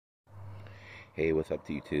Hey, what's up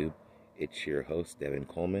to YouTube? It's your host, Devin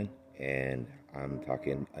Coleman, and I'm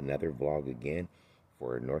talking another vlog again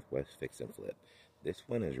for Northwest Fix and Flip. This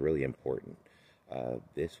one is really important.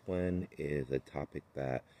 This one is a topic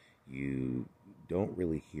that you don't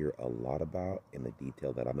really hear a lot about in the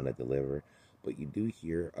detail that I'm going to deliver, but you do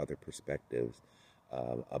hear other perspectives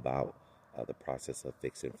about the process of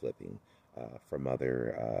fix and flipping from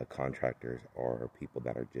other contractors or people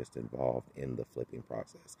that are just involved in the flipping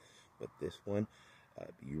process. But this one,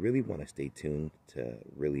 you really want to stay tuned to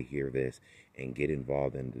really hear this and get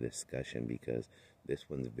involved in the discussion because this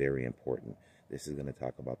one's very important. This is going to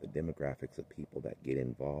talk about the demographics of people that get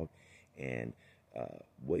involved and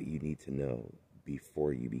what you need to know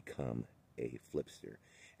before you become a flipster.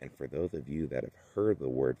 And for those of you that have heard the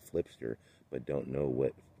word flipster but don't know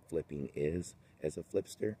what flipping is as a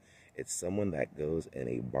flipster, it's someone that goes and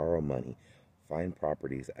they borrow money, find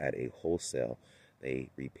properties at a wholesale,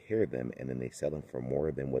 they repair them, and then they sell them for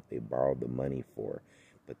more than what they borrowed the money for.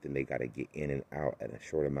 But then they got to get in and out at a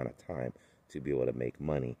short amount of time to be able to make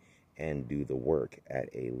money and do the work at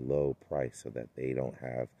a low price so that they don't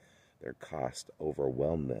have their cost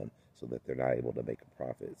overwhelm them so that they're not able to make a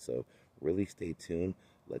profit. So really stay tuned.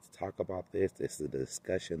 Let's talk about this. This is a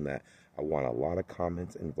discussion that I want a lot of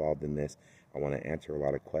comments involved in this. I want to answer a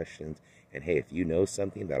lot of questions. And hey, if you know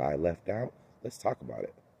something that I left out, let's talk about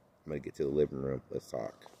it. I'm going to get to the living room. Let's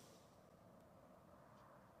talk.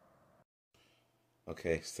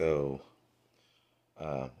 Okay, so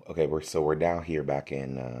we're down here back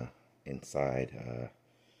in inside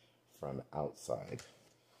from outside,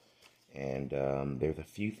 and there's a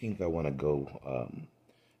few things I want to go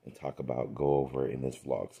and go over in this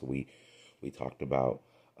vlog. So we talked about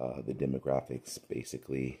the demographics,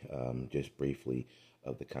 basically, just briefly,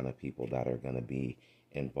 of the kind of people that are going to be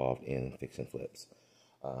involved in fix and flips.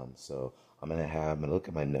 So I'm gonna look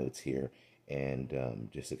at my notes here and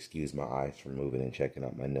just excuse my eyes for moving and checking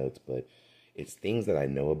out my notes, but it's things that I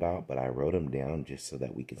know about, but I wrote them down just so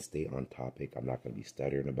that we can stay on topic. I'm not gonna be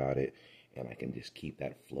stuttering about it, and I can just keep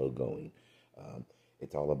that flow going.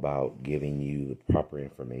 It's all about giving you the proper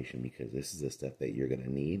information because this is the stuff that you're gonna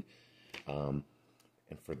need. And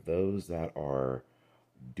for those that are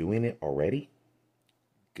doing it already,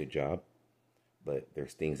 good job. But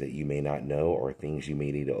there's things that you may not know or things you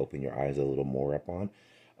may need to open your eyes a little more up on.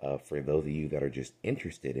 For those of you that are just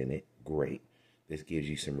interested in it, great. This gives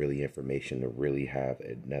you some really information to really have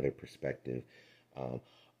another perspective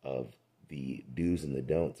of the do's and the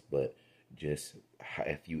don'ts. But just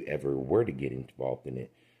if you ever were to get involved in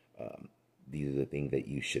it, these are the things that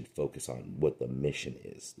you should focus on, what the mission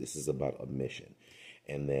is. This is about a mission.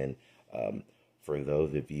 And then for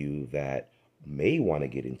those of you that may want to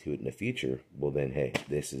get into it in the future, well then, hey,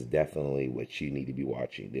 this is definitely what you need to be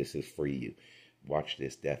watching. This is for you. Watch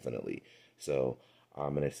this definitely. So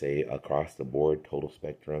I'm going to say across the board, total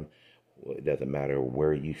spectrum, it doesn't matter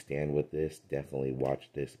where you stand with this, definitely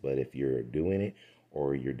watch this. But if you're doing it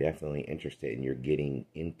or you're definitely interested and you're getting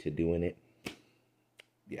into doing it,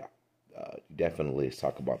 yeah, definitely let's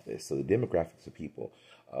talk about this. So the demographics of people,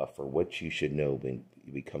 for what you should know when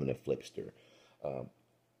becoming a flipster.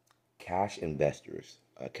 Cash investors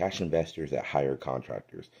that hire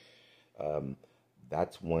contractors.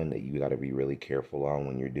 That's one that you got to be really careful on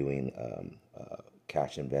when you're doing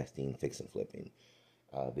cash investing, fix and flipping.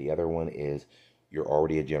 The other one is you're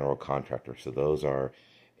already a general contractor. So those are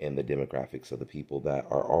in the demographics of the people that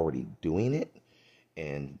are already doing it.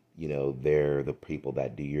 And, you know, they're the people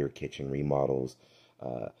that do your kitchen remodels.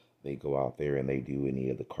 They go out there and they do any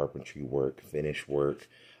of the carpentry work, finish work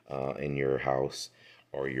in your house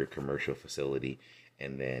or your commercial facility,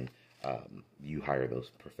 and then you hire those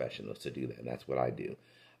professionals to do that, and that's what I do.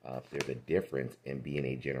 There's a difference in being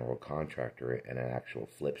a general contractor and an actual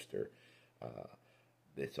flipster.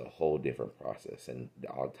 It's a whole different process, and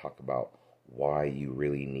I'll talk about why you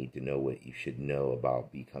really need to know what you should know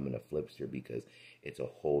about becoming a flipster, because it's a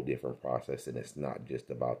whole different process, and it's not just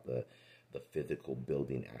about the physical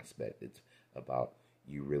building aspect. It's about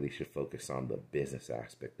you really should focus on the business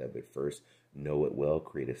aspect of it first. Know it well,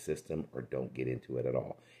 create a system, or don't get into it at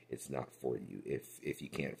all. It's not for you if you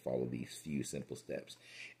can't follow these few simple steps.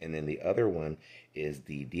 And then the other one is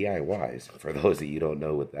the DIYs. For those of you who don't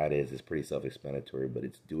know what that is, it's pretty self-explanatory, but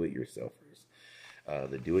it's do-it-yourselfers.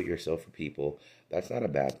 The do-it-yourselfer people, that's not a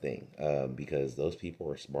bad thing because those people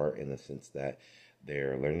are smart in the sense that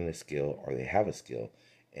they're learning a skill or they have a skill,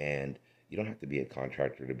 and you don't have to be a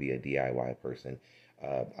contractor to be a DIY person.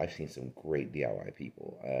 I've seen some great DIY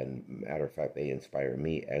people, and matter of fact, they inspire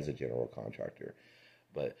me as a general contractor.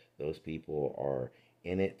 But those people are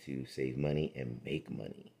in it to save money and make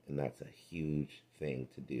money. And that's a huge thing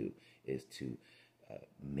to do, is to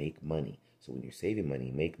make money. So when you're saving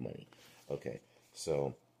money, make money. Okay,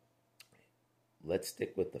 so let's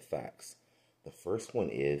stick with the facts. The first one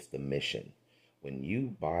is the mission. When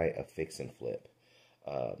you buy a fix and flip,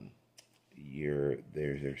 um,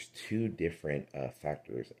 there's two different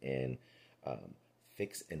factors in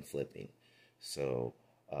fix and flipping. So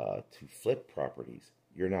to flip properties,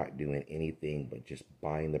 you're not doing anything but just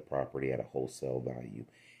buying the property at a wholesale value,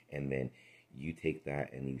 and then you take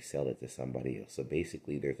that and you sell it to somebody else. So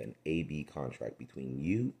basically, there's an A/B contract between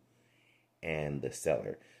you and the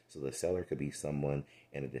seller. So the seller could be someone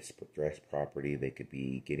in a distressed property. They could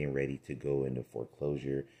be getting ready to go into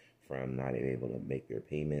foreclosure from not being able to make their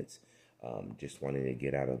payments, just wanting to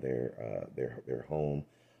get out of their home.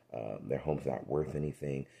 Their home's not worth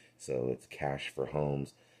anything, so it's cash for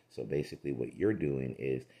homes. So basically, what you're doing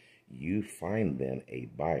is you find them a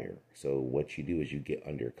buyer. So what you do is you get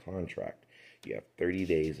under contract. You have 30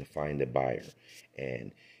 days to find a buyer,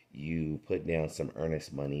 and you put down some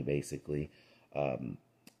earnest money, basically.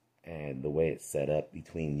 And the way it's set up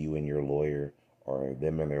between you and your lawyer, or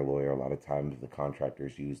them and their lawyer, a lot of times the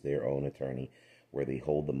contractors use their own attorney, where they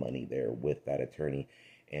hold the money there with that attorney,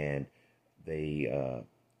 and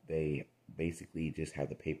they basically just have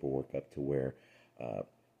the paperwork up to where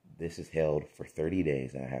this is held for 30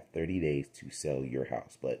 days, and I have 30 days to sell your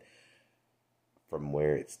house. But from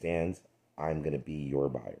where it stands, I'm going to be your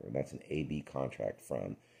buyer. That's an A/B contract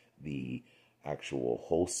from the actual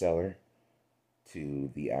wholesaler to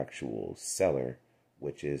the actual seller,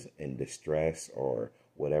 which is in distress or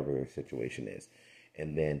whatever the situation is.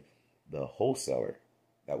 And then the wholesaler,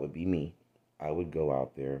 that would be me, I would go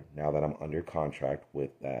out there, now that I'm under contract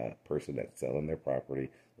with that person that's selling their property.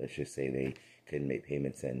 Let's just say they couldn't make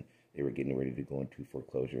payments and they were getting ready to go into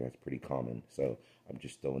foreclosure. That's pretty common. So I'm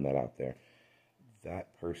just throwing that out there.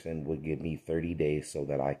 That person would give me 30 days so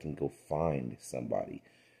that I can go find somebody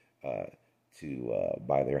to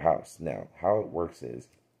buy their house. Now, how it works is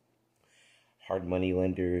hard money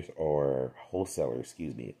lenders, or wholesalers,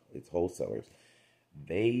 excuse me, it's wholesalers.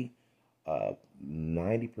 They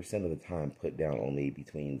 90% of the time put down only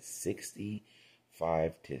between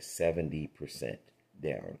 65 to 70%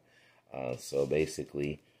 down. So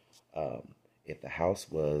basically, if the house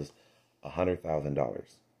was $100,000,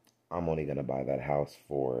 I'm only going to buy that house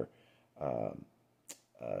for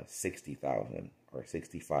 $60,000 or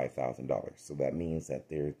 $65,000. So that means that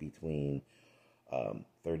there's between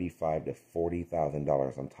 $35,000 to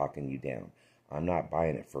 $40,000. I'm talking you down. I'm not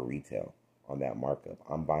buying it for retail on that markup.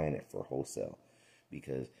 I'm buying it for wholesale,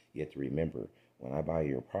 because you have to remember, when I buy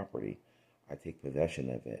your property, I take possession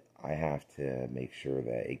of it. I have to make sure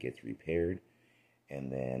that it gets repaired,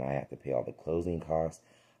 and then I have to pay all the closing costs.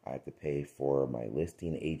 I have to pay for my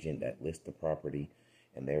listing agent that lists the property,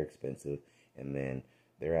 and they're expensive, and then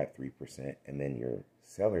they're at 3%, and then your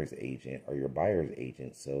seller's agent or your buyer's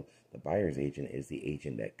agent. So the buyer's agent is the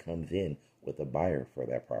agent that comes in with a buyer for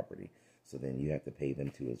that property. So then you have to pay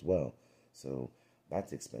them too as well. So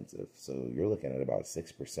that's expensive. So you're looking at about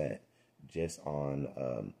 6% just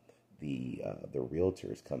on the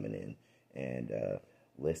realtors coming in and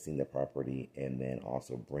listing the property, and then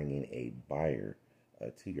also bringing a buyer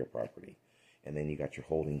to your property. And then you got your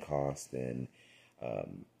holding costs, and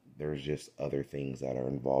there's just other things that are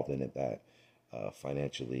involved in it that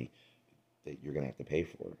financially that you're going to have to pay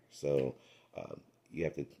for. So you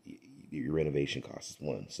have to, your renovation cost is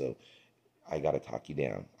one. So I got to talk you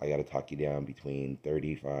down. I got to talk you down between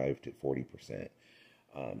 35 to 40%.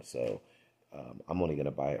 I'm only going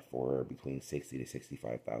to buy it for between $60,000 to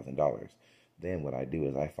 $65,000. Then what I do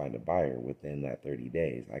is I find a buyer within that 30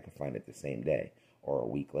 days. I can find it the same day or a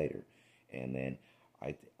week later, and then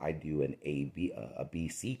I do an a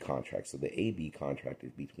BC contract. So the AB contract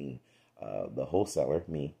is between the wholesaler,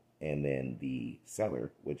 me, and then the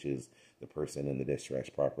seller, which is the person in the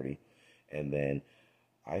distressed property. And then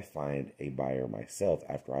I find a buyer myself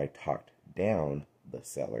after I talked down the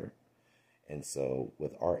seller. And so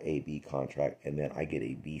with our AB contract, and then I get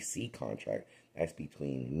a BC contract, that's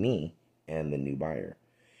between me and the new buyer.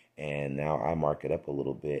 And now I mark it up a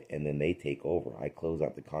little bit, and then they take over. I close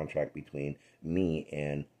out the contract between me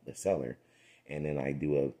and the seller. And then I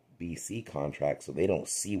do a BC contract so they don't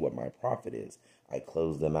see what my profit is. I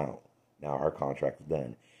close them out. Now our contract is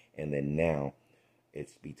done. And then now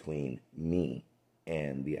it's between me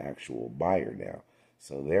and the actual buyer now.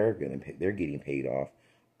 So they're getting paid off.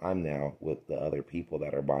 I'm now with the other people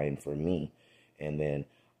that are buying from me. And then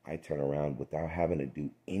I turn around without having to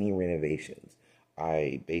do any renovations.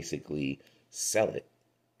 I basically sell it,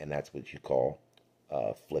 and that's what you call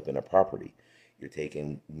flipping a property. You're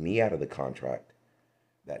taking me out of the contract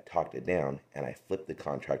that talked it down, and I flip the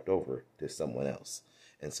contract over to someone else.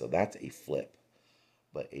 And so that's a flip.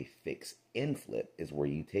 But a fix in flip is where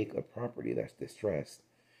you take a property that's distressed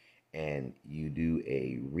and you do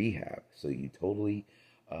a rehab. So you totally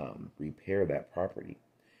repair that property.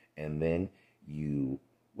 And then you,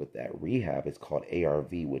 with that rehab, it's called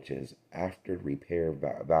ARV, which is after repair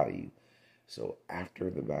value. So after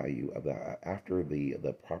the value of after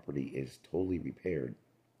the property is totally repaired,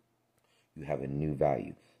 you have a new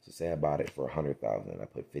value. So say I bought it for $100,000, I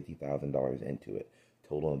put $50,000 into it.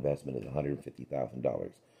 Total investment is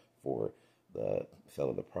 $150,000 for the sale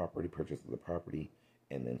of the property, purchase of the property,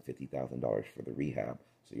 and then $50,000 for the rehab.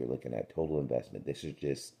 So you're looking at total investment. This is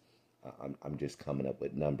just I'm just coming up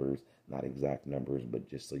with numbers, not exact numbers, but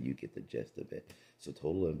just so you get the gist of it. So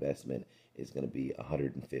total investment is going to be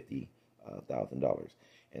 $150,000,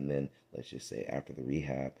 and then let's just say after the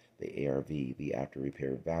rehab, the ARV, the after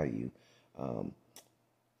repair value,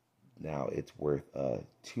 now it's worth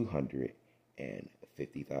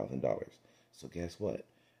 $250,000. So guess what?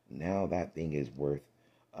 Now that thing is worth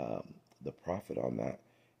the profit on that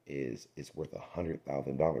is worth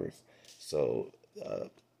 $100,000. So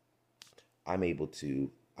I'm able to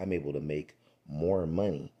make more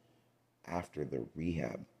money after the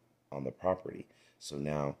rehab on the property. So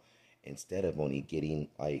now instead of only getting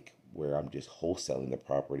like where I'm just wholesaling the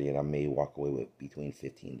property and I may walk away with between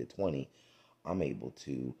 15 to 20, I'm able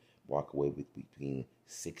to walk away with between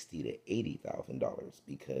 $60,000 to $80,000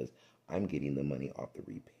 because I'm getting the money off the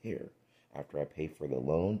repair. After I pay for the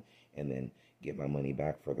loan and then get my money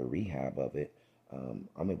back for the rehab of it,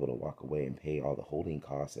 I'm able to walk away and pay all the holding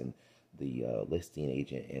costs and the listing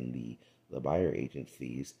agent and the buyer agent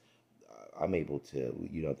fees. I'm able to,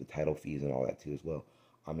 the title fees and all that too as well.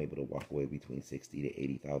 I'm able to walk away between $60,000 to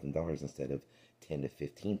 $80,000 instead of $10,000 to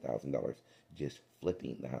 $15,000 just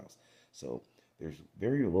flipping the house. So there's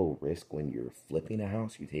very low risk when you're flipping a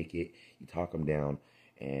house. You take it, you talk them down,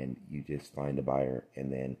 and you just find a buyer,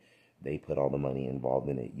 and then they put all the money involved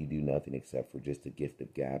in it. You do nothing except for just a gift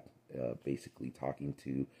of gab, basically talking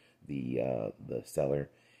to the seller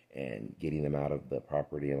and getting them out of the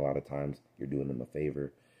property. And a lot of times you're doing them a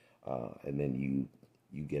favor, and then you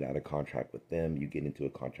get out of contract with them, you get into a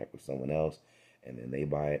contract with someone else, and then they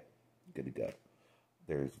buy it, good to go.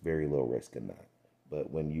 There's very low risk in that. But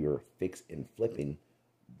when you're fix and flipping,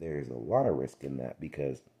 there's a lot of risk in that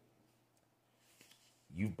because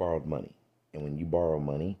you've borrowed money. And when you borrow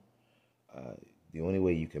money, the only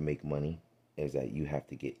way you can make money is that you have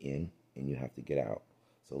to get in and you have to get out.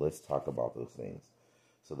 So let's talk about those things.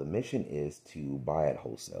 So the mission is to buy at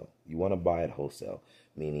wholesale. You want to buy at wholesale,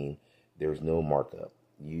 meaning there's no markup.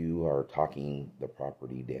 You are talking the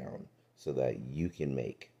property down so that you can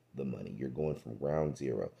make the money. You're going from ground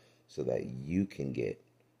zero so that you can get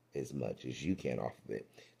as much as you can off of it.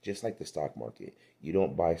 Just like the stock market. You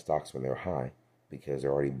don't buy stocks when they're high because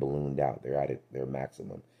they're already ballooned out. They're at their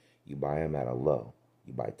maximum. You buy them at a low.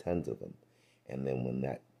 You buy tons of them. And then when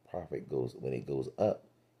that profit when it goes up,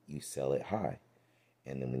 you sell it high.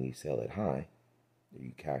 And then when you sell it high,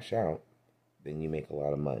 you cash out, then you make a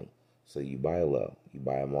lot of money. So you buy low. You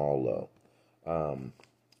buy them all low.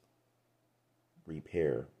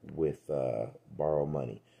 Repair with borrow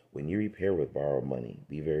money. When you repair with borrowed money,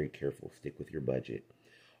 be very careful. Stick with your budget.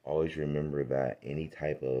 Always remember that any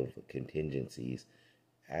type of contingencies,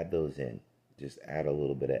 add those in. Just add a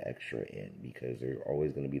little bit of extra in because there's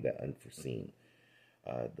always going to be that unforeseen.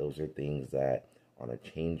 Those are things that on a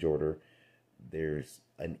change order, there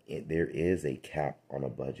is a cap on a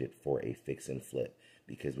budget for a fix and flip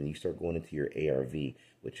because when you start going into your ARV,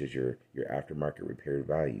 which is your aftermarket repair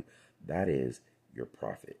value, that is your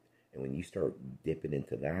profit. And when you start dipping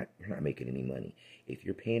into that, you're not making any money. If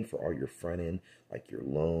you're paying for all your front end, like your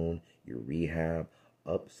loan, your rehab,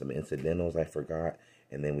 up some incidentals I forgot,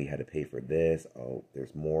 and then we had to pay for this, oh,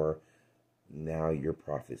 there's more, now your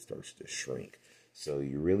profit starts to shrink. So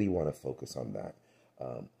you really want to focus on that.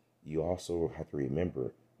 You also have to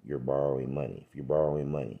remember you're borrowing money. If you're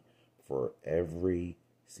borrowing money for every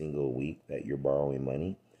single week that you're borrowing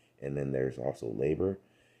money, and then there's also labor,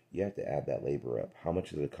 you have to add that labor up. How much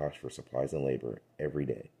does it cost for supplies and labor every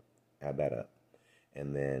day? Add that up.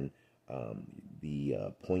 And then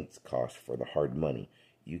the points cost for the hard money.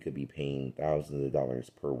 You could be paying thousands of dollars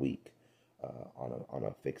per week on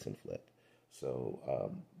a fix and flip.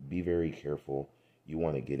 So be very careful. You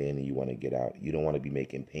want to get in and you want to get out. You don't want to be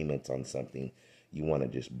making payments on something. You want to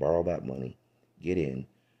just borrow that money, get in,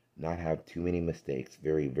 not have too many mistakes,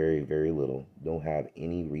 very, very, very little. Don't have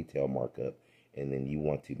any retail markup. And then you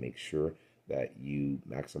want to make sure that you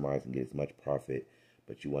maximize and get as much profit,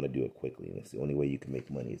 but you want to do it quickly. And it's the only way you can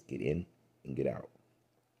make money is get in and get out.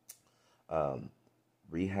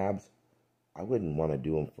 Rehabs, I wouldn't want to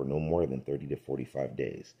do them for no more than 30 to 45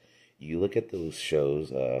 days. You look at those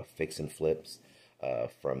shows, Fix and Flips,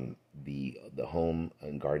 from the Home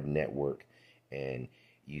and Garden Network, and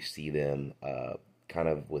you see them kind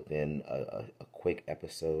of within a quick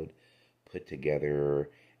episode put together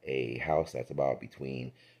a house that's about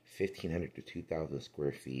between 1,500 to 2,000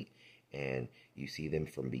 square feet, and you see them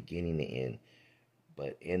from beginning to end.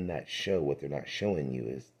 But in that show, what they're not showing you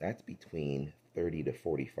is that's between 30 to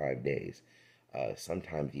 45 days,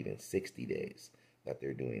 sometimes even 60 days that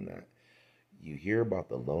they're doing that. You hear about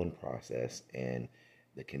the loan process, and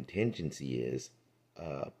the contingency is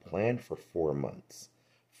plan for 4 months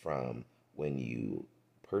from when you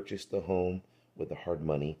purchase the home with the hard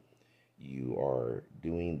money. You are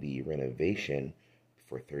doing the renovation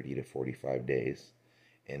for 30 to 45 days,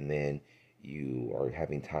 and then you are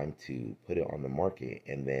having time to put it on the market,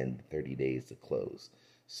 and then 30 days to close.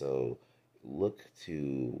 So look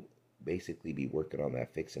to basically be working on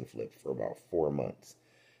that fix and flip for about 4 months.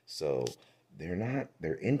 So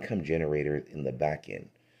they're income generators in the back end.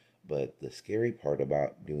 But the scary part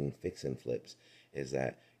about doing fix and flips is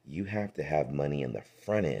that you have to have money in the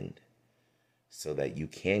front end so that you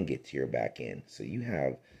can get to your back end. So you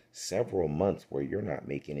have several months where you're not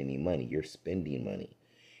making any money, you're spending money.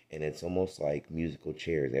 And it's almost like musical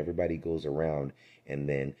chairs. Everybody goes around, and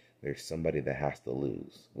then there's somebody that has to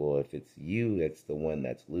lose. Well, if it's you that's the one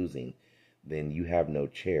that's losing, then you have no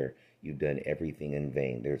chair. You've done everything in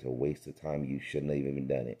vain. There's a waste of time. You shouldn't have even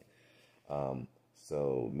done it.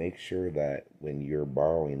 So make sure that when you're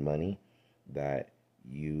borrowing money, that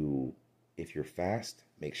if you're fast,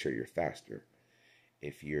 make sure you're faster.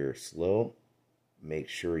 If you're slow, make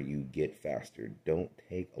sure you get faster. Don't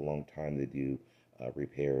take a long time to do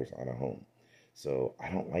repairs on a home. So I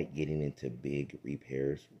don't like getting into big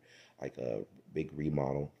repairs, like a big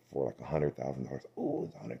remodel for like $100,000. Oh,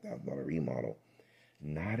 it's $100,000 remodel.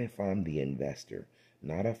 Not if I'm the investor.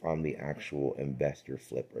 Not if I'm the actual investor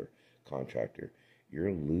flipper contractor.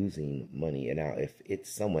 You're losing money. And now if it's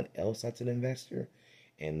someone else that's an investor,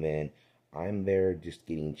 and then I'm there just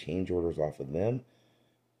getting change orders off of them,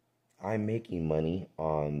 I'm making money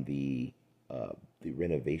on the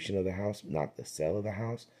renovation of the house, not the sale of the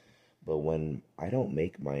house. But when I don't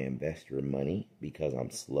make my investor money because I'm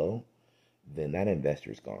slow, then that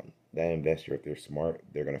investor's gone. That investor, if they're smart,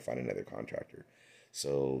 they're going to find another contractor.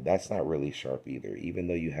 So that's not really sharp either. Even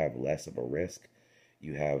though you have less of a risk,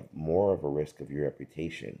 you have more of a risk of your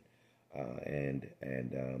reputation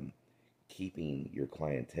and keeping your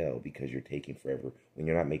clientele, because you're taking forever. When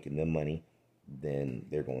you're not making them money, then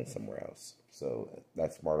they're going somewhere else. So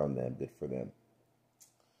that's smart on them, good for them.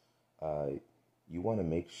 You want to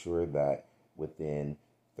make sure that within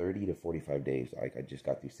 30 to 45 days, like I just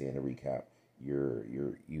got through saying a recap,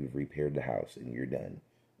 you've repaired the house and you're done.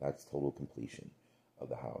 That's total completion of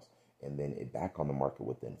the house. And then it back on the market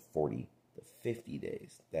within 40 to 50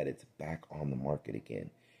 days, that it's back on the market again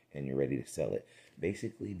and you're ready to sell it.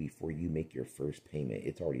 Basically, before you make your first payment,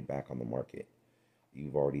 it's already back on the market.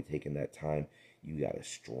 You've already taken that time. You got a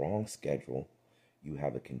strong schedule. You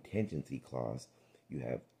have a contingency clause. You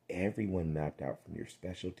have everyone mapped out, from your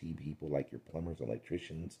specialty people like your plumbers,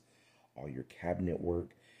 electricians, all your cabinet work.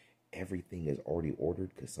 Everything is already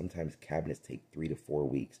ordered, because sometimes cabinets take 3 to 4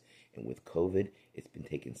 weeks. And with COVID, it's been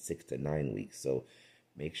taking 6 to 9 weeks. So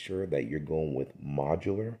make sure that you're going with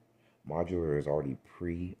modular. Modular is already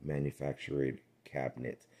pre-manufactured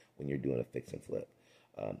cabinets when you're doing a fix and flip.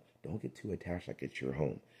 Don't get too attached like it's your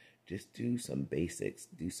home. Just do some basics.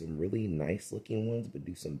 Do some really nice looking ones, but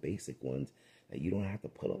do some basic ones that you don't have to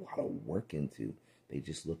put a lot of work into. They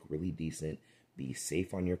just look really decent. Be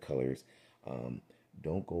safe on your colors.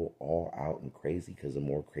 Don't go all out and crazy, because the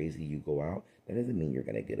more crazy you go out, that doesn't mean you're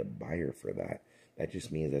going to get a buyer for that. That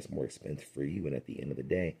just means that's more expensive for you, and at the end of the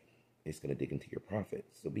day, it's going to dig into your profit.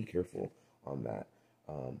 So be careful on that.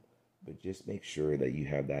 But just make sure that you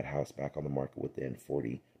have that house back on the market within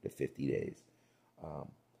 40 to 50 days.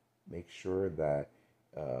 Make sure that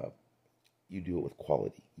you do it with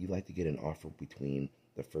quality. You like to get an offer between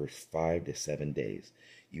the first 5 to 7 days.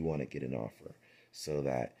 You want to get an offer so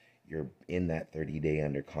that you're in that 30-day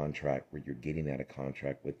under contract, where you're getting out of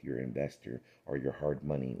contract with your investor or your hard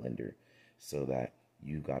money lender, so that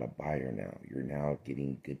you got a buyer now. You're now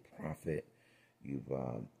getting good profit. You're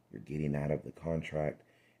getting out of the contract,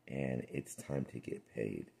 and it's time to get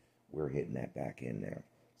paid. We're hitting that back end now.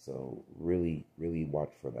 So really, really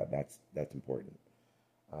watch for that. That's important.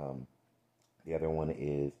 The other one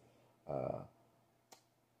is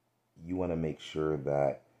you want to make sure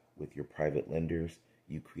that with your private lenders,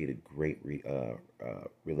 you create a great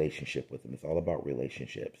relationship with them. It's all about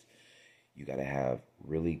relationships. You got to have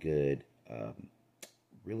really good,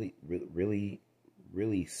 really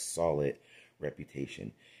solid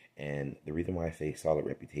reputation. And the reason why I say solid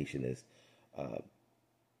reputation is uh,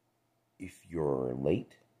 if you're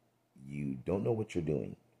late, you don't know what you're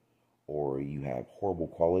doing, or you have horrible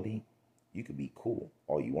quality, you could be cool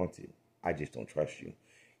all you want to. I just don't trust you.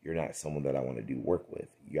 You're not someone that I want to do work with.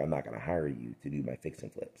 I'm not going to hire you to do my fix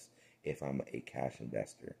and flips if I'm a cash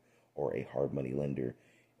investor or a hard money lender,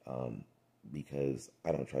 because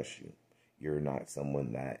I don't trust you. You're not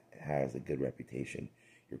someone that has a good reputation.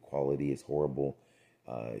 Your quality is horrible.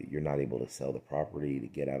 You're not able to sell the property to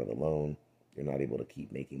get out of the loan. You're not able to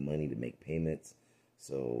keep making money to make payments.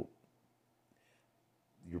 So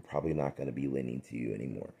you're probably not going to be lending to you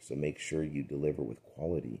anymore. So make sure you deliver with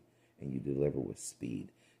quality and you deliver with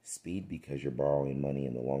speed. Speed because you're borrowing money,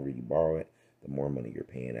 and the longer you borrow it, the more money you're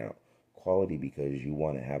paying out. Quality because you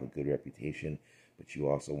want to have a good reputation, but you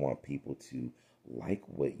also want people to like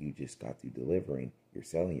what you just got through delivering. You're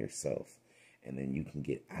selling yourself, and then you can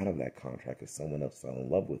get out of that contract because someone else fell in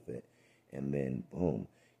love with it, and then boom,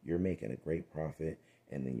 you're making a great profit,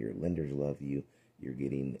 and then your lenders love you. You're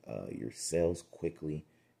getting your sales quickly,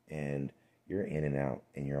 and you're in and out,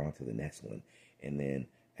 and you're on to the next one. And then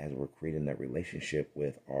as we're creating that relationship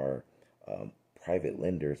with our private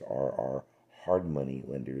lenders, our hard money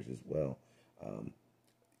lenders as well, um,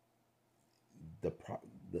 the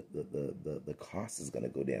cost is going to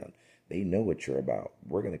go down. They know what you're about.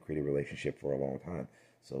 We're going to create a relationship for a long time,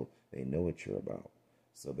 so they know what you're about.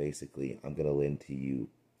 So basically, I'm going to lend to you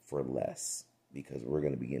for less because we're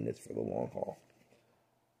going to be in this for the long haul.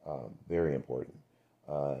 Very important.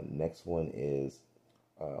 Next one is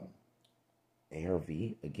ARV,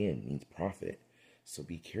 again, means profit. So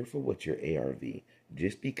be careful with your ARV.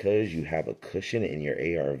 Just because you have a cushion in your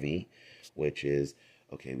ARV, which is,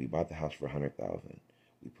 okay, we bought the house for $100,000.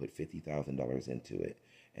 We put $50,000 into it,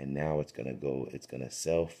 and now it's gonna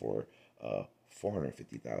sell for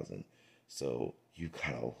 $450,000. So you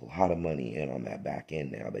got a lot of money in on that back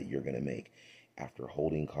end now that you're gonna make after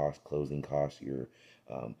holding costs, closing costs, your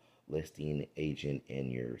listing agent and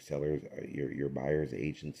your sellers, your buyer's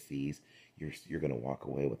agent's fees. You're gonna walk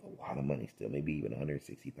away with a lot of money still, maybe even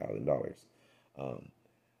 $160,000. Um,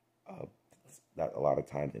 that a lot of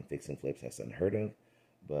times in fix and flips that's unheard of,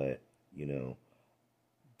 but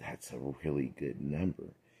that's a really good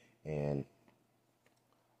number. And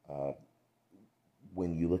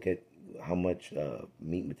when you look at how much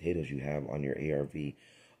meat and potatoes you have on your ARV,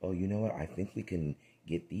 oh, you know what? I think we can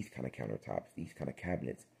get these kind of countertops, these kind of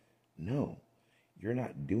cabinets. No, you're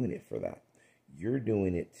not doing it for that. You're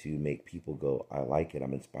doing it to make people go, I like it,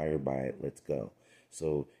 I'm inspired by it, let's go.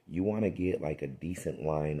 So you want to get like a decent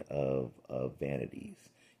line of vanities.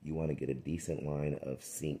 You want to get a decent line of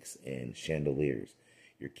sinks and chandeliers.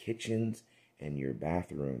 Your kitchens and your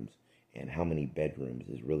bathrooms and how many bedrooms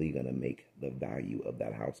is really going to make the value of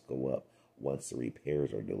that house go up once the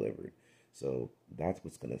repairs are delivered. So that's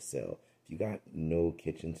what's going to sell. If you got no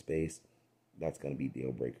kitchen space, that's going to be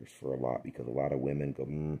deal breakers for a lot, because a lot of women go,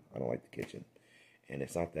 I don't like the kitchen. And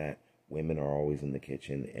it's not that women are always in the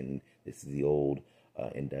kitchen and this is the old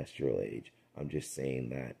industrial age. I'm just saying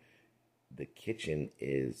that the kitchen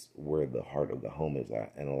is where the heart of the home is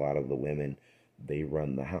at. And a lot of the women, they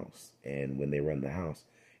run the house. And when they run the house,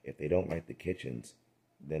 if they don't like the kitchens,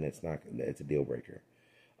 then it's a deal breaker.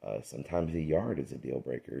 Sometimes the yard is a deal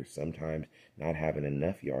breaker. Sometimes not having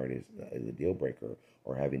enough yard is a deal breaker,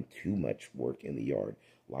 or having too much work in the yard.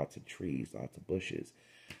 Lots of trees, lots of bushes.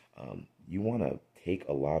 You want to take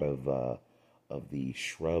a lot of the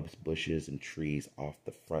shrubs, bushes, and trees off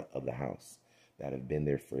the front of the house that have been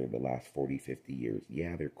there for the last 40, 50 years.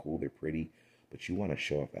 Yeah, they're cool, they're pretty, but you want to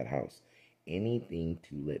show off that house. Anything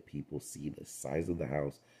to let people see the size of the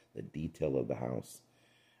house, the detail of the house,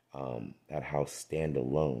 that house stand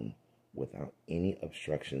alone without any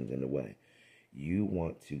obstructions in the way. You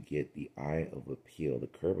want to get the eye of appeal, the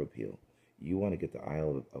curb appeal. You want to get the eye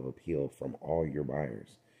of appeal from all your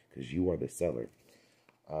buyers because you are the seller.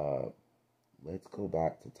 Let's go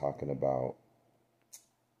back to talking about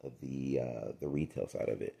the retail side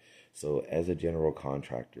of it. So as a general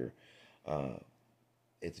contractor,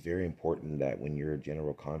 it's very important that when you're a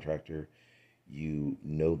general contractor, you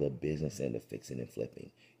know the business end of fixing and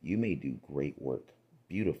flipping. You may do great work,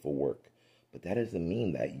 beautiful work, but that doesn't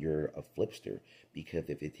mean that you're a flipster, because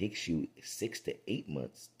if it takes you 6 to 8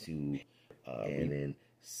 months to and then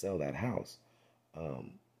sell that house,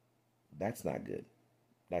 that's not good.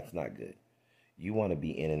 That's not good. You want to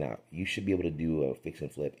be in and out. You should be able to do a fix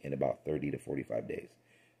and flip in about 30 to 45 days.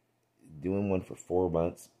 doing one for 4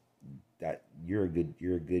 months, that you're a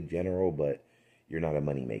good general, but you're not a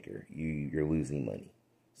money maker. You're losing money.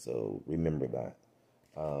 So remember that.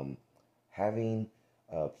 Having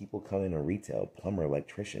people come in and retail, plumber,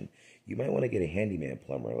 electrician, you might want to get a handyman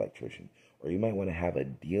plumber, electrician, or you might want to have a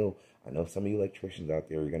deal. I know some of you electricians out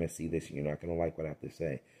there are going to see this and you're not going to like what I have to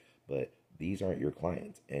say, but these aren't your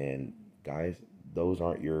clients. And guys, those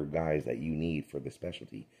aren't your guys that you need for the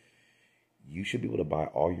specialty. You should be able to buy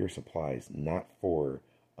all your supplies, not for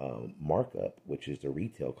markup, which is the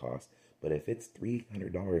retail cost, but if it's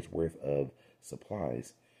 $300 worth of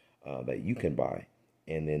supplies that you can buy,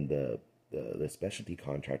 and then the specialty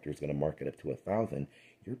contractor is going to mark it up to $1,000,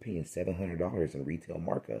 you're paying $700 in retail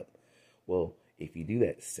markup. Well, if you do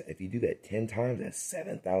that 10 times, that's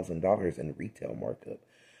 $7,000 in retail markup.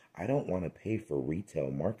 I don't want to pay for retail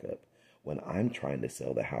markup when I'm trying to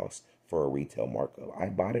sell the house for a retail markup. I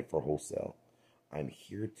bought it for wholesale. I'm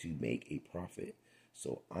here to make a profit.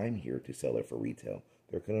 So I'm here to sell it for retail.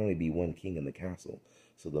 There can only be one king in the castle.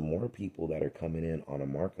 So the more people that are coming in on a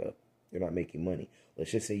markup, they're not making money.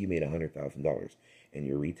 Let's just say you made $100,000 and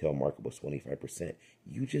your retail markup was 25%.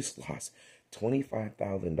 You just lost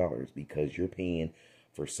 $25,000 because you're paying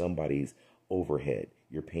for somebody's overhead.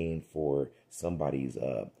 You're paying for somebody's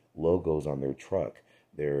logos on their truck,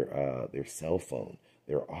 their cell phone,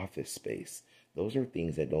 their office space. Those are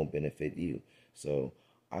things that don't benefit you. So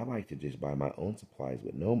I like to just buy my own supplies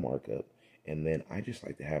with no markup, and then I just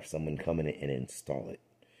like to have someone come in and install it,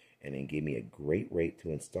 and then give me a great rate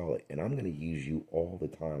to install it. And I'm going to use you all the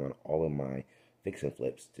time on all of my fix and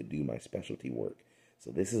flips to do my specialty work. So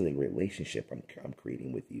this is a relationship I'm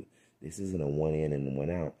creating with you. This isn't a one in and one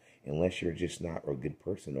out, unless you're just not a good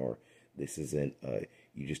person, or this isn't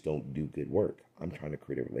you just don't do good work. I'm trying to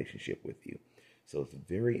create a relationship with you. So it's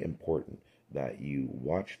very important that you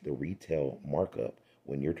watch the retail markup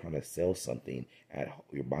when you're trying to sell something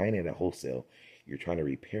you're buying it at wholesale, you're trying to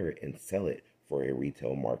repair it and sell it for a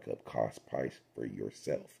retail markup cost price for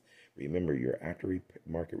yourself. Remember, your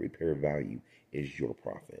aftermarket repair value is your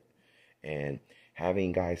profit. And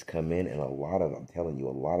having guys come in, and I'm telling you, a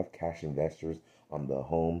lot of cash investors on the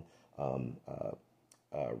home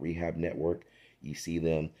rehab network, you see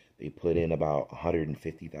them, they put in about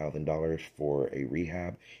 $150,000 for a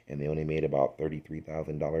rehab, and they only made about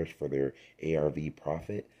 $33,000 for their ARV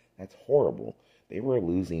profit. That's horrible. They were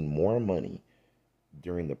losing more money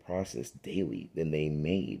during the process daily than they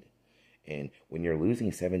made. And when you're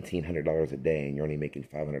losing $1,700 a day and you're only making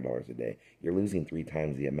 $500 a day, you're losing 3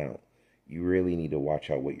 times the amount. You really need to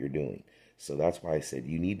watch out what you're doing. So that's why I said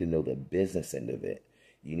you need to know the business end of it.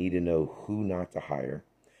 You need to know who not to hire.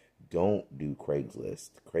 Don't do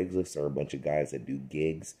Craigslist. Craigslist are a bunch of guys that do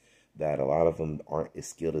gigs that a lot of them aren't as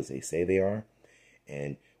skilled as they say they are.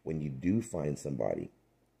 And when you do find somebody,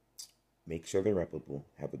 make sure they're reputable,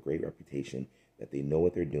 have a great reputation, that they know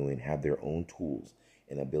what they're doing, have their own tools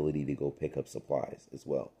and ability to go pick up supplies as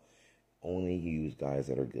well. Only use guys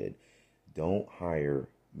that are good. Don't hire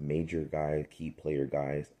major guys, key player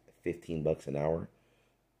guys, $15 an hour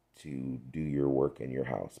to do your work in your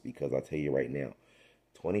house. Because I'll tell you right now,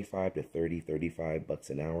 25 to 30, $35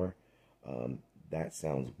 an hour, that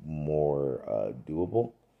sounds more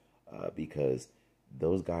doable because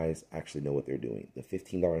those guys actually know what they're doing. The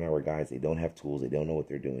 $15 an hour guys, they don't have tools, they don't know what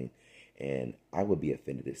they're doing. And I would be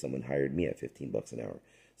offended if someone hired me at $15 an hour.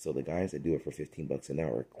 So the guys that do it for $15 an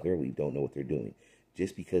hour clearly don't know what they're doing.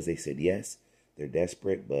 Just because they said yes, they're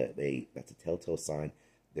desperate, but that's a telltale sign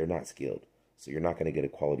they're not skilled. So you're not going to get a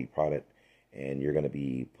quality product, and you're going to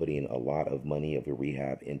be putting a lot of money of your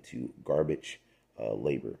rehab into garbage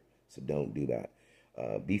labor. So don't do that.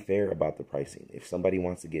 Be fair about the pricing. If somebody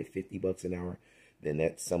wants to get $50 an hour, then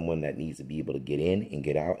that's someone that needs to be able to get in and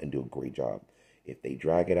get out and do a great job. If they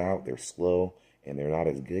drag it out, they're slow, and they're not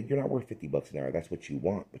as good, you're not worth $50 an hour. That's what you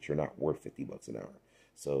want, but you're not worth $50 an hour.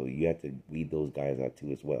 So you have to weed those guys out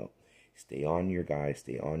too as well. Stay on your guys,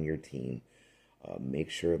 stay on your team. Make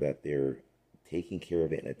sure that they're taking care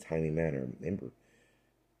of it in a timely manner. Remember,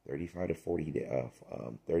 30 to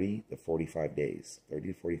 45 days,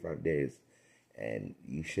 and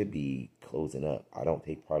you should be closing up. I don't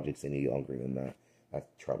take projects any longer than that. That's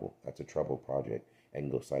trouble. That's a trouble project and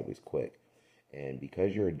can go sideways quick. And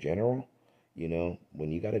because you're a general, you know,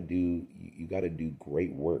 when you gotta do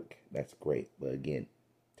great work, that's great. But again,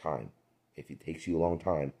 time. If it takes you a long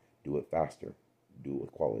time, do it faster. Do it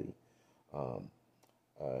with quality.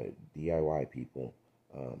 DIY people,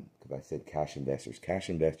 because I said cash investors. Cash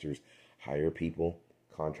investors hire people,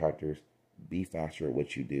 contractors. Be faster at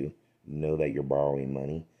what you do. Know that you're borrowing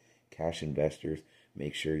money. Cash investors,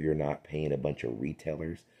 make sure you're not paying a bunch of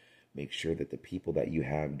retailers. Make sure that the people that you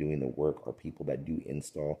have doing the work are people that do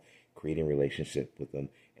install, creating relationship with them,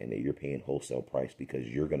 and that you're paying wholesale price because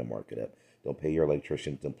you're going to mark it up. Don't pay your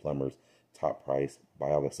electricians and plumbers top price,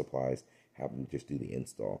 buy all the supplies, have them just do the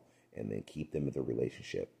install, and then keep them in the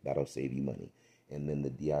relationship. That'll save you money. And then the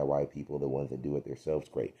DIY people, the ones that do it themselves,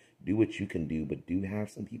 great. Do what you can do, but do have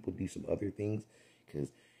some people do some other things,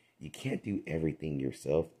 because you can't do everything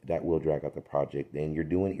yourself. That will drag out the project. Then you're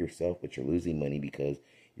doing it yourself, but you're losing money because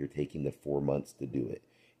you're taking the 4 months to do it.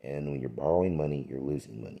 And when you're borrowing money, you're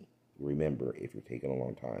losing money. Remember, if you're taking a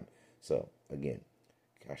long time. So, again,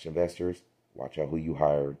 cash investors, watch out who you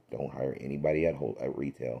hire. Don't hire anybody at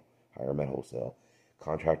retail. Hire them at wholesale.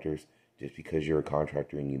 Contractors, just because you're a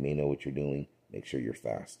contractor and you may know what you're doing, make sure you're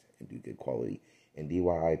fast and do good quality. And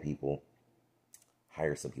DIY people,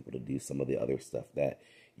 hire some people to do some of the other stuff that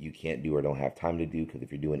you can't do or don't have time to do, because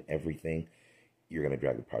if you're doing everything, you're going to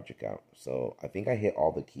drag the project out. So I think I hit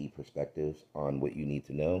all the key perspectives on what you need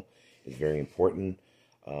to know. It's very important.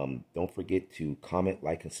 Don't forget to comment,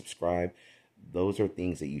 like, and subscribe. Those are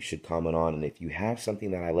things that you should comment on. And if you have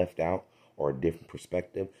something that I left out or a different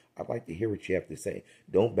perspective, I'd like to hear what you have to say.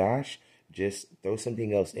 Don't bash. Just throw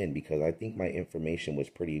something else in, because I think my information was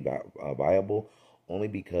pretty viable, only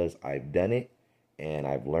because I've done it and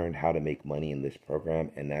I've learned how to make money in this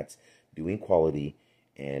program, and that's doing quality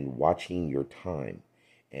and watching your time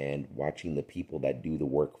and watching the people that do the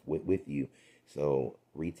work with you. So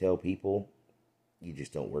retail people, you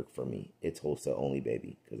just don't work for me. It's wholesale only,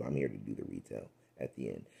 baby, because I'm here to do the retail at the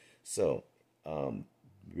end. So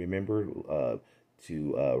remember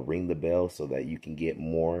to ring the bell so that you can get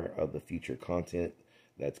more of the future content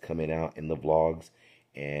that's coming out in the vlogs.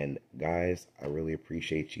 And guys, I really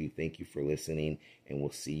appreciate you. Thank you for listening, and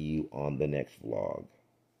we'll see you on the next vlog.